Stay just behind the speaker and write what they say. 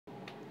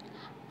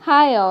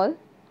Hi all.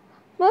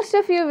 Most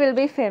of you will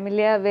be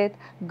familiar with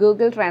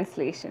Google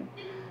Translation.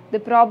 The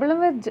problem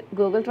with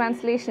Google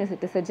Translation is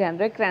it is a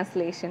generic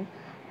translation.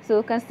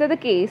 So consider the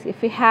case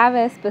if we have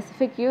a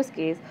specific use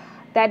case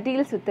that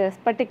deals with a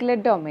particular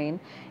domain,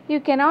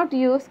 you cannot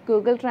use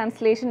Google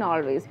Translation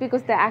always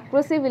because the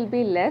accuracy will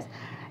be less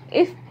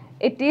if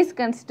it is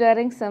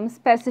considering some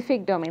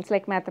specific domains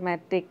like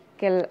mathematical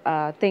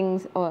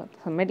things or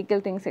some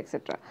medical things,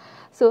 etc.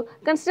 So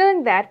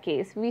considering that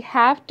case, we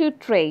have to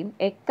train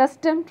a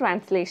custom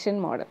translation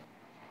model.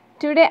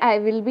 Today I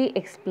will be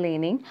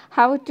explaining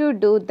how to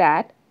do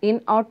that in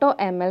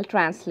AutoML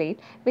Translate,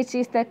 which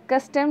is the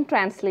custom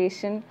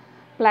translation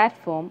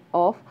platform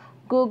of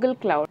Google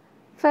Cloud.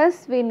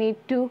 First, we need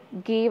to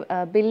give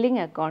a billing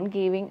account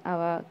giving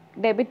our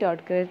debit or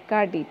credit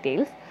card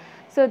details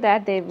so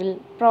that they will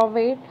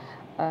provide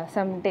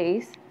some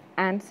days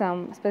and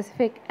some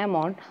specific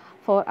amount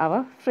for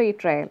our free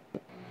trial.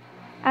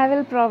 I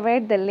will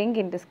provide the link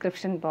in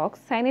description box.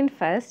 Sign in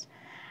first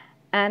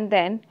and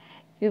then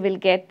you will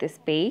get this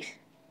page.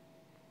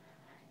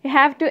 You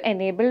have to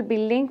enable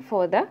billing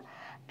for the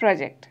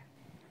project.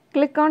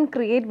 Click on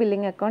create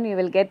billing account. You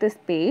will get this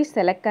page.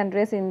 Select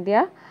country as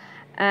India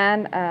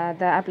and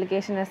the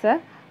application as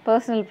a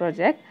personal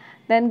project.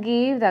 Then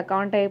give the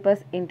account type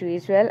as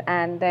individual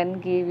and then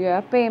give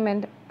your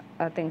payment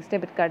things,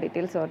 debit card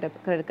details or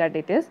credit card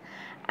details,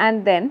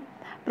 and then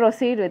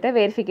proceed with the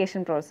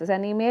verification process.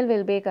 An email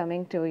will be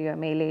coming to your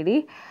mail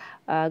ID.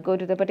 Go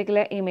to the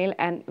particular email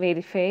and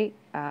verify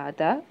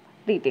the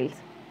details.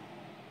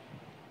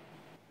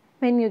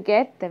 When you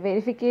get the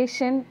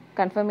verification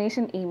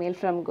confirmation email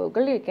from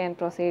Google, you can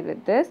proceed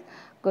with this.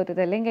 Go to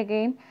the link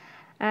again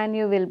and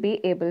you will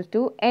be able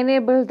to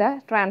enable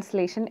the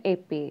translation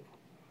API.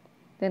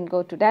 Then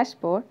go to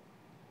dashboard.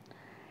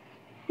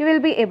 You will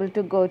be able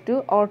to go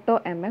to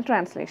AutoML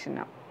translation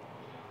now.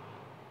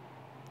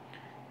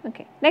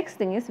 Okay, next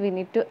thing is we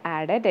need to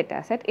add a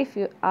dataset. If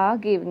you are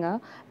giving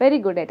a very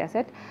good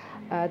dataset,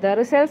 the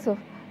results of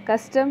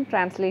custom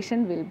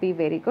translation will be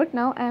very good.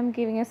 Now I am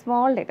giving a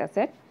small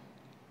dataset.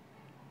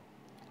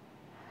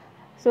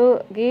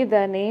 So give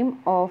the name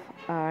of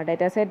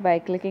dataset by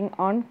clicking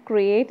on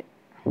create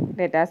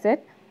dataset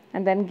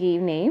and then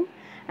give name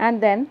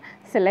and then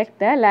select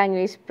the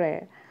language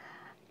pair.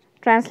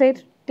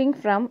 Translating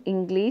from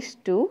English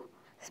to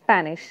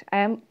Spanish. I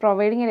am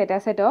providing a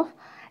dataset of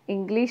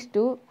English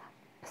to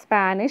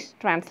Spanish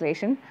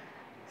translation.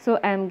 So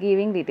I am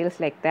giving details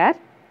like that.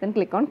 Then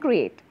click on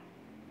create.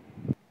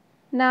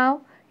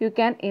 Now you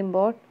can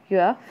import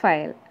your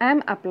file. I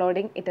am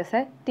uploading it as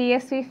a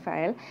TSV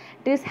file.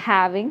 It is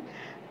having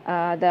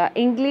the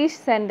English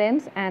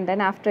sentence and then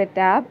after a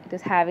tab it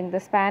is having the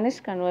Spanish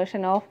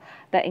conversion of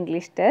the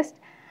English test,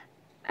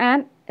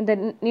 and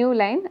the new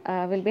line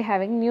will be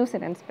having new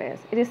sentence pairs.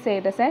 It is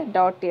saved as a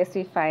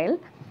 .tsv file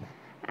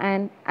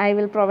and I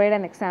will provide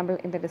an example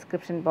in the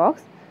description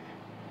box.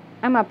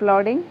 I am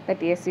uploading the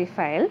TSV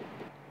file.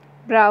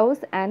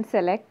 Browse and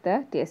select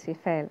the TSV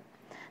file.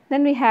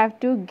 Then we have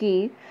to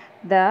give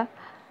the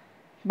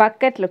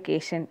bucket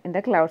location in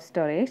the cloud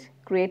storage.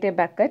 Create a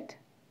bucket.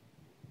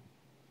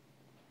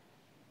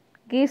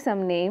 Give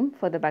some name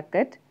for the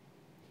bucket.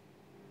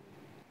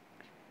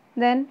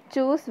 Then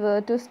choose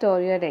where to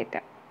store your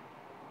data.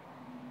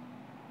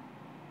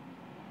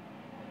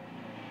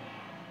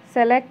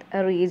 Select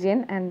a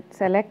region and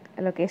select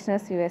a location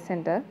as US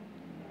Center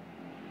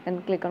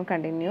and click on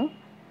continue.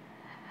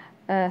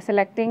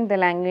 Selecting the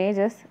language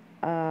as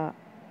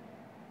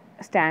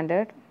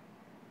standard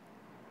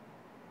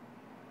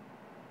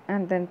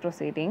and then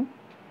proceeding.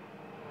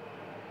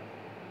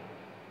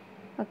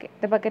 Okay,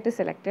 the bucket is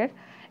selected.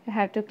 You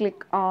have to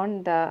click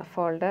on the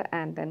folder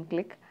and then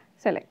click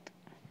select.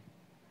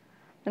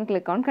 Then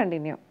click on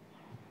continue.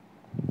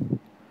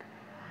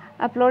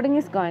 Uploading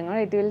is going on.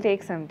 It will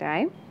take some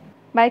time.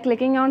 By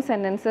clicking on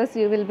sentences,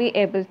 you will be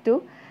able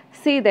to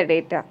see the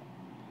data.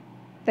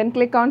 Then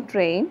click on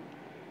train.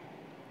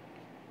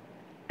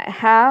 I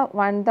have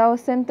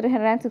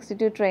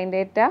 1362 train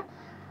data,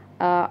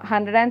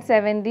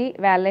 170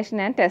 validation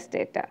and test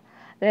data.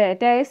 The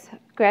data is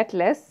quite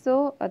less,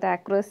 so the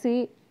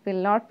accuracy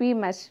will not be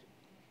much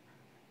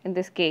in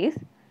this case.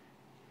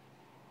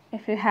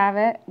 If you have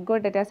a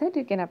good data set,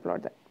 you can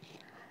upload that.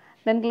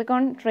 Then click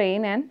on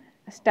train and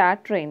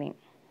start training.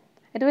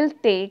 It will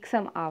take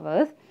some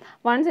hours.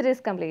 Once it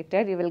is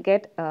completed, you will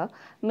get a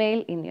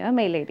mail in your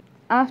mail ID.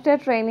 After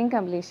training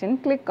completion,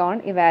 click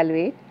on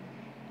evaluate.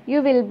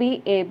 You will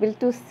be able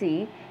to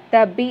see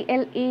the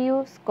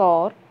BLEU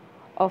score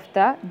of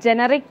the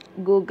generic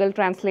Google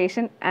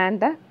translation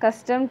and the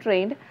custom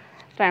trained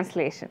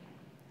translation.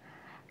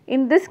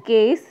 In this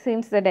case,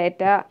 since the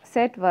data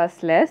set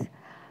was less,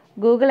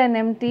 Google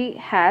NMT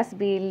has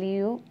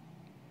BLEU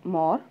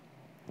more.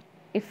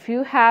 If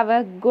you have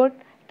a good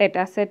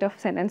data set of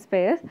sentence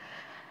pairs,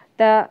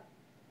 the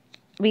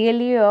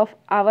BLEU of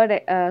our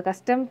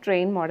custom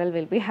trained model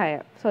will be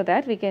higher, so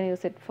that we can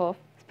use it for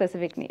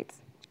specific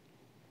needs.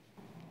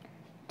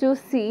 To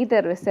see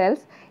the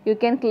results, you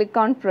can click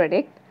on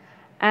predict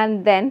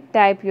and then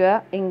type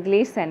your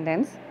English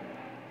sentence.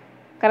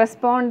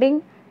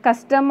 corresponding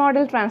custom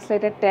model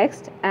translated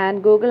text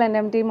and Google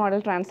NMT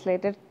model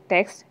translated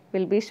text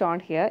will be shown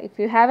here. If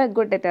you have a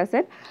good data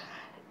set,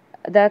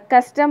 the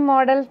custom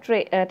model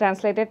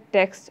translated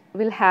text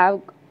will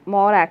have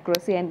more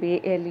accuracy and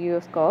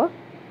VLU score.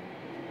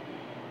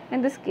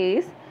 In this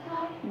case,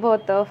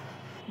 both of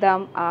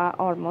them are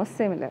almost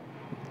similar.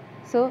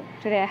 So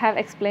today I have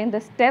explained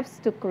the steps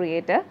to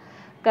create a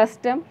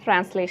custom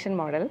translation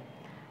model.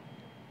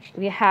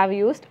 We have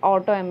used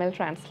AutoML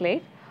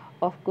Translate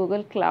of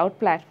Google Cloud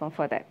Platform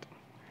for that.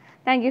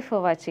 Thank you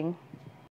for watching.